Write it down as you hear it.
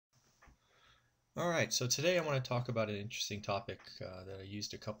All right, so today I want to talk about an interesting topic that I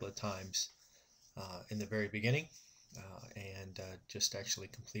used a couple of times in the very beginning and just actually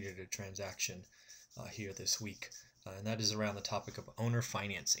completed a transaction here this week, and that is around the topic of owner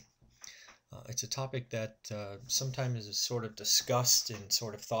financing. It's a topic that sometimes is sort of discussed and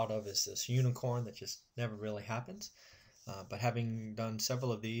sort of thought of as this unicorn that just never really happens. But having done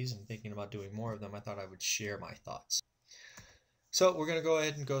several of these and thinking about doing more of them, I thought I would share my thoughts. So we're going to go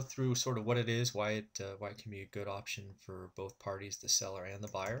ahead and go through sort of what it is, why it can be a good option for both parties, the seller and the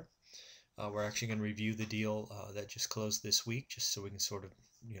buyer. We're actually going to review the deal that just closed this week, just so we can sort of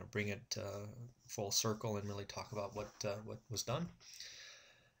bring it full circle and really talk about what was done.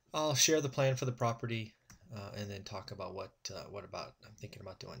 I'll share the plan for the property and then talk about what I'm thinking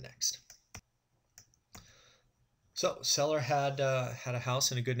about doing next. So seller had a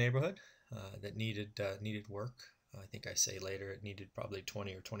house in a good neighborhood that needed work. I think I say later it needed probably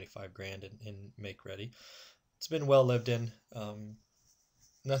 20 or 25 grand in make ready. It's been well lived in.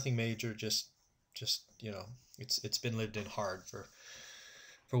 Nothing major, just it's been lived in hard for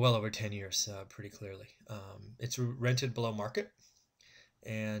well over 10 years, pretty clearly. It's rented below market,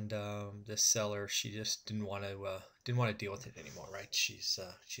 and the seller, she just didn't want to deal with it anymore, right? She's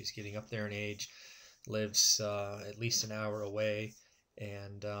getting up there in age, lives at least an hour away,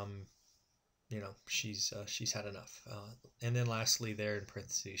 and she's had enough. And then lastly, there in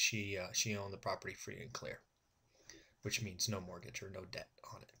parentheses, she owned the property free and clear, which means no mortgage or no debt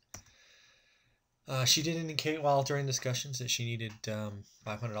on it. She did indicate while during discussions that she needed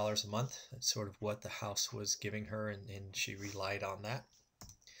 $500 a month. That's sort of what the house was giving her, and she relied on that.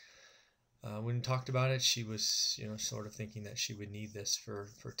 When we talked about it, she was sort of thinking that she would need this for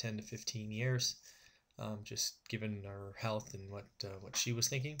 10 to 15 years, just given her health and what she was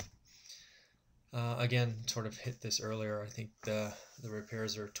thinking. Again, sort of hit this earlier. I think the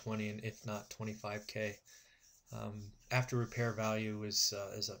repairs are 20 and if not 25K. After repair value is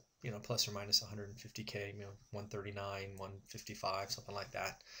a plus or minus 150K, 139, 155, something like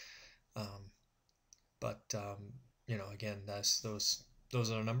that. Again, those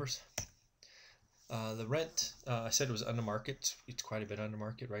are the numbers. The rent, I said it was under market. It's quite a bit under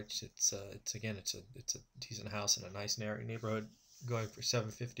market, right? It's a decent house in a nice neighborhood, going for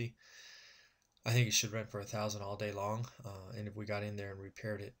 $750. I think it should rent for $1,000 all day long, and if we got in there and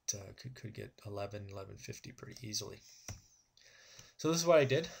repaired it, could get $1150 pretty easily. So this is what I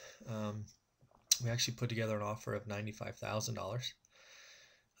did. We actually put together an offer of $95,000.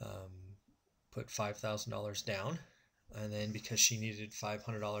 Put $5,000 down, and then because she needed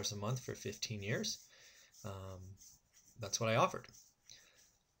 $500 a month for 15 years, that's what I offered.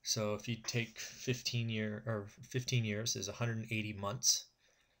 So if you take 15 years is 180 months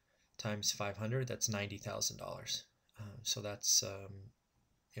times 500, that's $90,000. So that's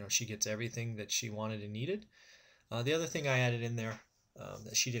she gets everything that she wanted and needed. The other thing I added in there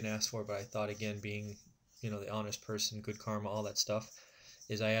that she didn't ask for, but I thought, again, being the honest person, good karma, all that stuff,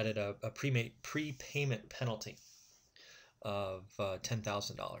 is I added a prepayment penalty of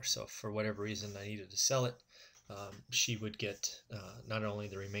 $10,000. So for whatever reason I needed to sell it, she would get not only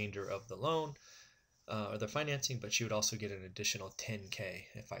the remainder of the loan or the financing, but she would also get an additional $10K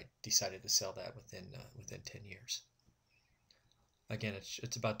if I decided to sell that within 10 years. Again,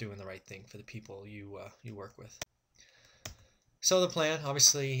 it's about doing the right thing for the people you work with. So the plan,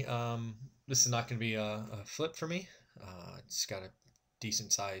 obviously, this is not going to be a flip for me. It's got a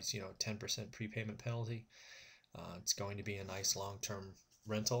decent size, 10% prepayment penalty. It's going to be a nice long-term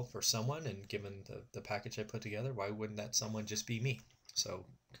rental for someone, and given the package I put together, why wouldn't that someone just be me? So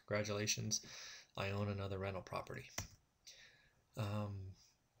congratulations, I own another rental property.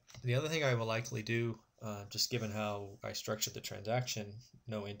 The other thing I will likely do, just given how I structured the transaction,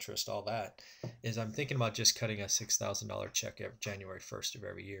 no interest, all that, is I'm thinking about just cutting a $6,000 check every January 1st of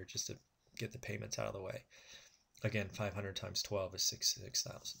every year, just to get the payments out of the way. Again, 500 times 12 is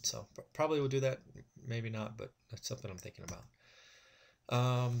 6,000. So probably will do that, maybe not, but that's something I'm thinking about.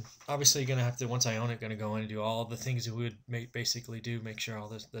 Obviously, going to have to, once I own it, going to go in and do all the things we would basically do, make sure all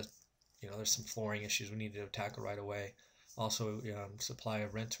this, there's some flooring issues we need to tackle right away. Also, supply a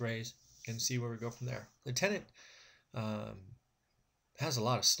rent raise and see where we go from there. The tenant has a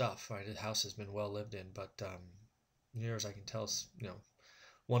lot of stuff, right? The house has been well lived in, but near as I can tell,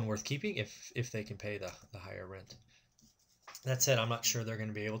 one worth keeping if they can pay the higher rent. That said, I'm not sure they're going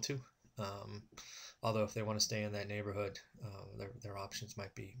to be able to. Although if they want to stay in that neighborhood, their options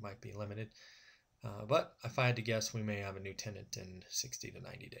might be limited. But if I had to guess, we may have a new tenant in 60 to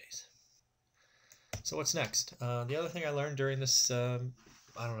 90 days. So what's next? The other thing I learned during this,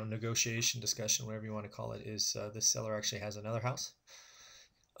 negotiation, discussion, whatever you want to call it, is this seller actually has another house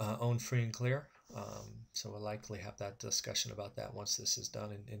owned free and clear. So we'll likely have that discussion about that once this is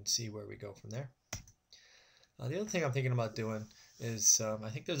done and see where we go from there. The other thing I'm thinking about doing is I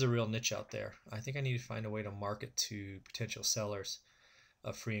think there's a real niche out there. I think I need to find a way to market to potential sellers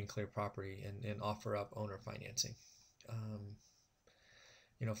of free and clear property and offer up owner financing.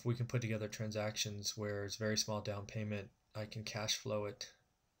 You know, if we can put together transactions where it's very small down payment, I can cash flow it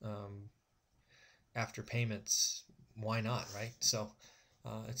after payments, why not, right? So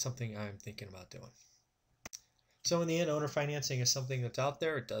it's something I'm thinking about doing. So in the end, owner financing is something that's out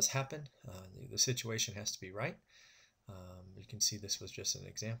there. It does happen. The situation has to be right. You can see this was just an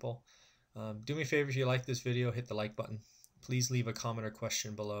example. Do me a favor, if you like this video, hit the like button. Please leave a comment or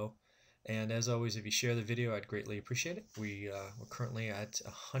question below. And as always, if you share the video, I'd greatly appreciate it. We're currently at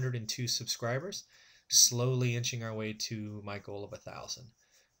 102 subscribers, slowly inching our way to my goal of 1,000.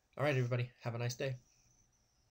 All right, everybody, have a nice day.